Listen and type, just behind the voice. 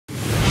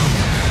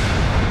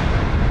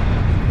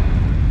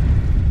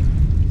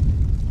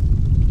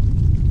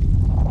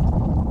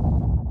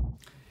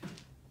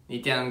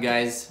Nithya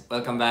guys,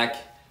 welcome back.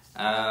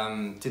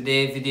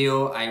 Today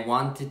video I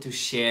wanted to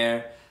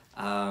share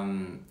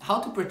how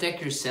to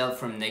protect yourself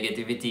from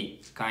negativity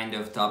kind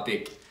of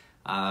topic.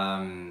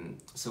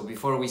 So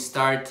before we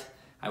start,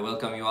 I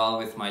welcome you all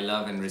with my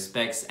love and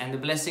respects and the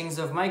blessings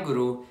of my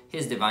Guru,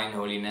 His Divine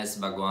Holiness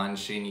Bhagwan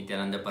Sri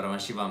Nityananda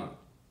Paramashivam.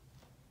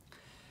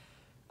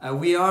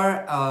 We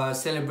are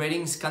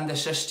celebrating Skanda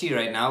Shashti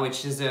right now,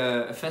 which is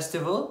a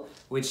festival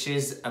which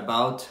is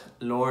about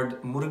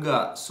Lord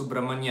Muruga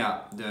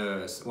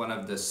Subramanya, one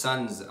of the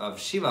sons of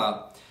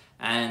Shiva,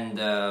 and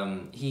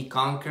he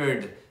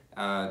conquered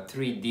 3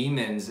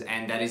 demons,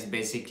 and that is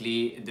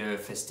basically the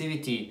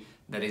festivity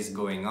that is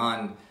going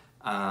on.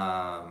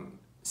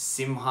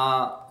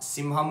 Simhamukha,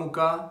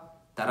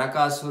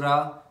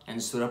 Tarakasura, and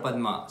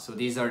Surapadma. So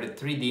these are the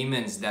 3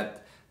 demons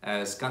that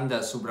Skanda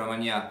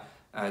Subramanya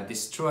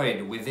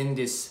destroyed within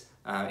this,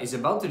 is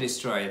about to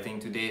destroy. I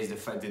think today is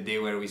the day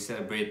where we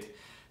celebrate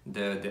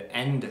the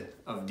end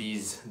of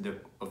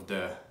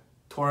the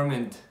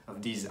torment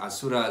of these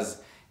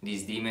asuras,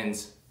 these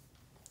demons.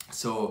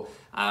 So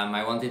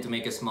I wanted to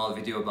make a small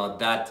video about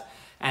that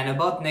and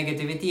about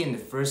negativity in the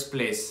first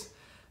place.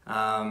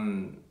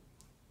 One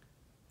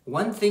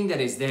thing that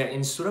is there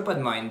in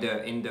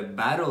Surapadma, in the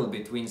battle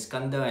between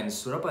Skanda and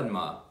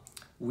Surapadma,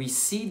 we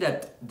see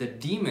that the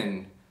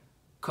demon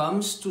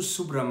comes to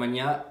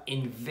Subramanya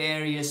in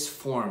various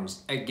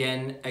forms,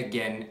 again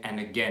and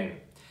again.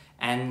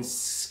 And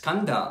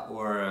Skanda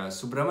or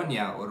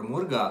Subramanya or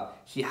Muruga,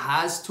 he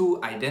has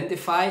to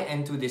identify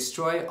and to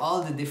destroy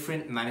all the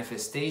different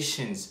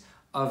manifestations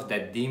of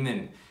that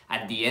demon.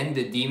 At the end,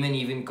 the demon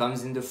even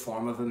comes in the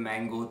form of a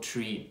mango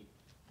tree.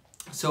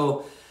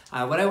 So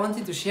what I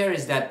wanted to share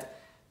is that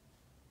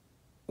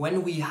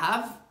when we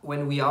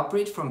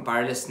operate from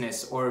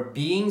powerlessness, or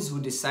beings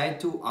who decide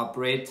to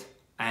operate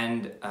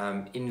and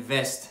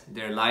invest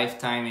their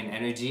lifetime and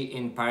energy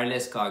in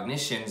powerless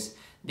cognitions,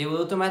 they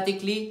will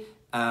automatically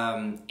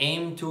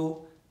aim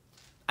to,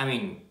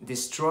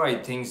 destroy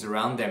things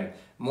around them.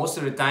 Most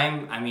of the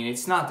time,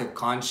 it's not a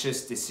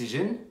conscious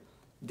decision.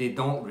 They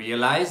don't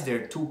realize,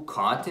 they're too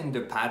caught in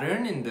the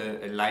pattern, in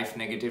the life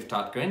negative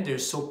thought current. They're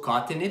so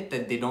caught in it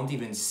that they don't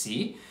even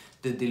see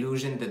the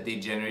delusion that they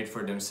generate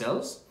for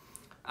themselves.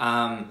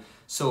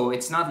 So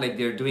it's not like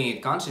they're doing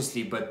it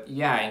consciously, but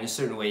yeah, in a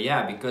certain way,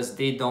 yeah, because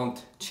they don't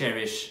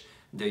cherish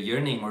the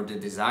yearning or the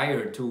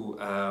desire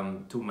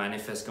to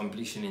manifest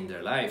completion in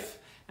their life.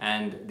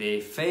 And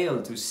they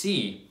fail to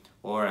see,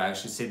 or I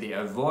should say they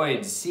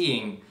avoid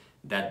seeing,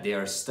 that they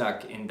are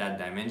stuck in that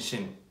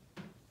dimension.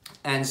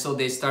 And so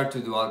they start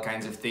to do all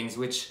kinds of things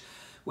which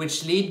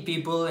lead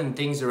people and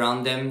things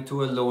around them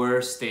to a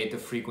lower state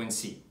of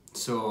frequency.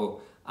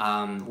 So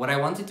what I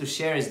wanted to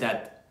share is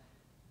that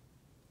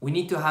we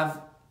need to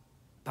have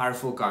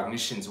powerful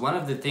cognitions. One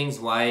of the things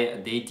why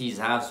deities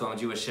have,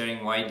 Swamiji was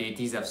sharing why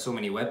deities have so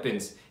many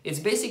weapons. It's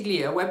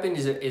basically, a weapon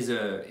is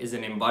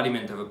an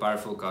embodiment of a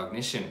powerful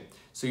cognition.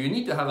 So you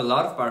need to have a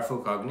lot of powerful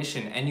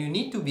cognition, and you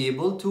need to be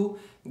able to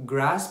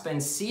grasp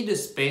and see the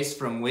space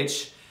from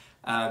which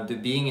the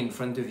being in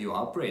front of you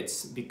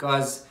operates,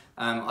 because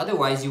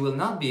otherwise you will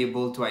not be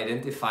able to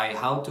identify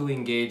how to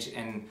engage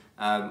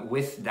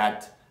with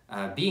that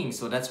being.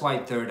 So that's why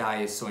third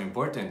eye is so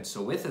important.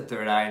 So with the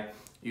third eye,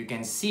 you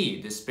can see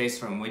the space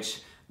from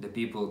which the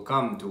people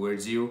come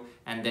towards you,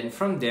 and then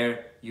from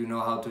there you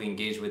know how to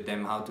engage with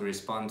them, how to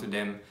respond to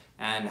them,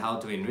 and how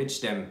to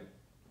enrich them.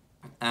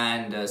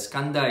 And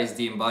Skanda is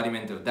the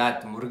embodiment of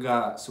that.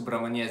 Muruga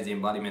Subramanya is the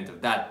embodiment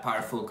of that,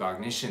 powerful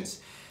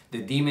cognitions.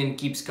 The demon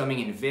keeps coming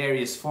in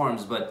various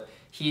forms, but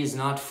he is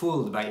not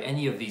fooled by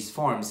any of these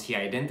forms. He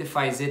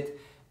identifies it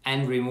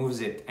and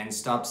removes it and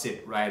stops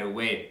it right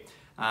away.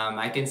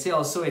 I can say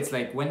also, it's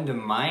like when the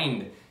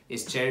mind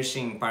is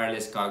cherishing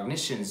powerless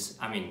cognitions.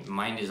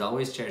 Mind is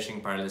always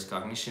cherishing powerless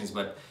cognitions,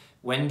 but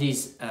when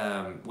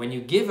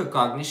you give a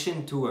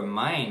cognition to a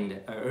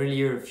mind,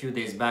 earlier, a few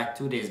days back,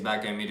 2 days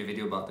back, I made a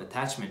video about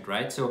attachment,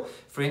 right? So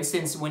for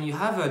instance, when you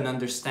have an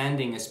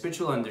understanding, a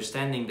spiritual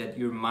understanding that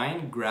your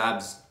mind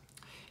grabs,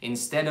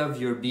 instead of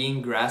your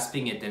being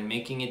grasping it and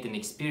making it an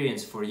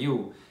experience for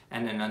you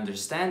and an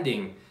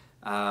understanding,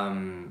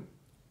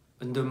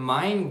 the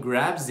mind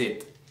grabs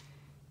it.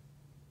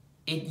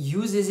 It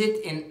uses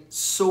it in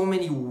so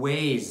many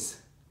ways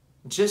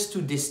just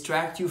to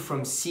distract you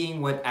from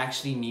seeing what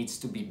actually needs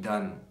to be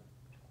done.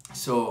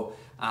 So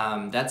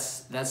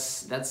that's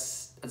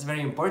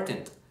very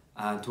important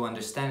to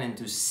understand and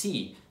to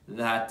see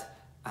that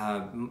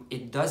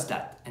it does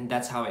that, and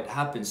that's how it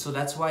happens. So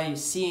that's why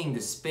seeing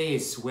the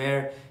space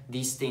where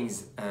these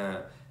things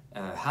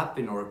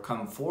happen or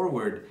come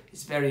forward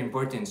is very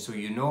important, so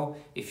you know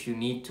if you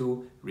need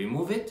to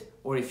remove it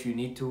or if you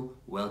need to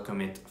welcome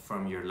it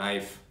from your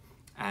life.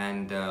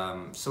 And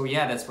so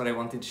yeah, that's what I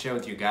wanted to share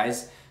with you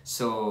guys.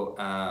 So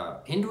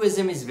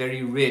Hinduism is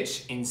very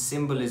rich in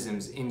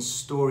symbolisms, in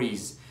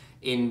stories,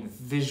 in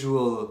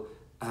visual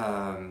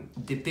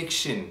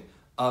depiction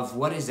of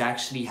what is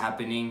actually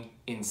happening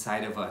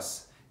inside of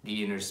us,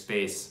 the inner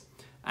space.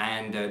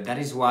 And that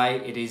is why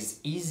it is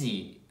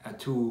easy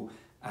to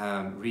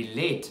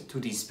relate to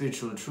the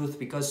spiritual truth,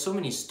 because so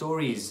many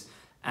stories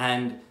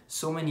and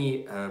so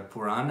many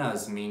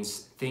Puranas, means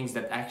things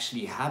that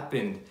actually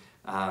happened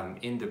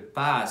in the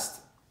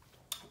past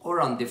or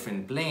on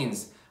different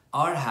planes,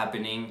 are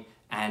happening,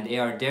 and they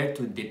are there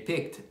to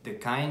depict the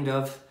kind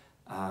of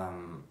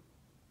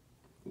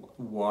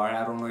war,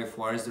 I don't know if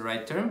war is the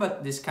right term,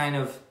 but this kind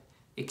of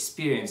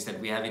experience that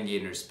we have in the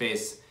inner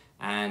space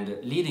and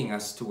leading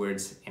us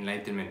towards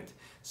enlightenment.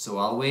 So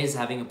always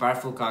having a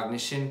powerful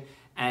cognition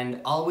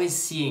and always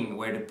seeing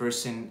where the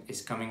person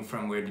is coming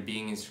from, where the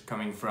being is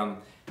coming from,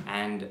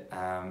 and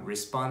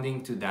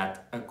responding to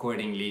that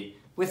accordingly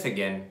with,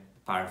 again,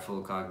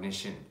 powerful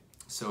cognition.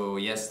 So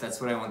yes, that's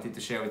what I wanted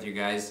to share with you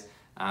guys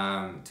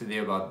today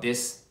about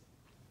this.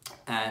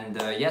 And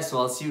so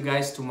I'll see you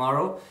guys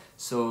tomorrow.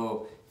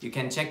 So you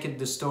can check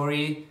the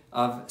story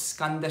of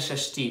Skanda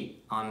Shashti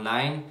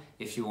online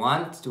if you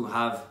want to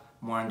have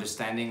more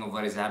understanding of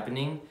what is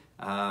happening.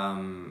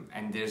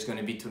 And there's going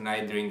to be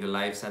tonight during the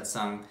live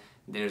satsang,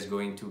 there's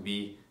going to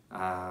be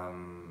a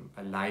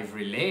live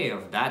relay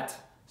of that.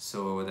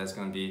 So that's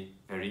going to be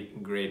very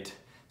great.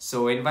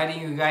 So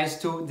inviting you guys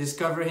to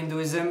discover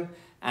Hinduism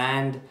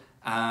and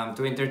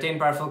to entertain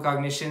powerful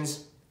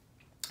cognitions.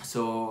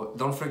 So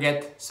don't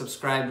forget,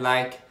 subscribe,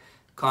 like,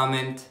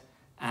 comment,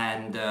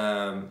 and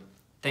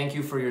thank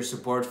you for your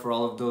support for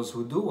all of those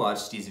who do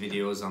watch these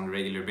videos on a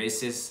regular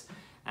basis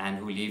and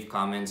who leave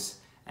comments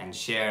and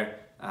share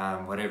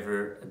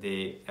whatever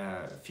they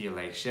feel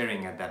like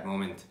sharing at that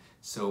moment.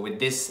 So with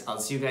this, I'll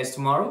see you guys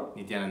tomorrow.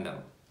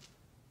 Nithyanandam.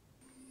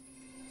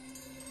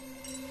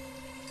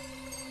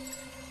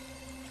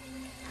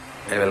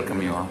 I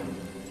welcome you all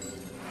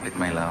with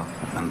my love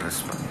and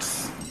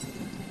respect.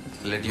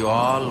 Let you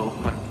all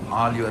open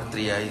all your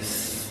three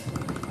eyes.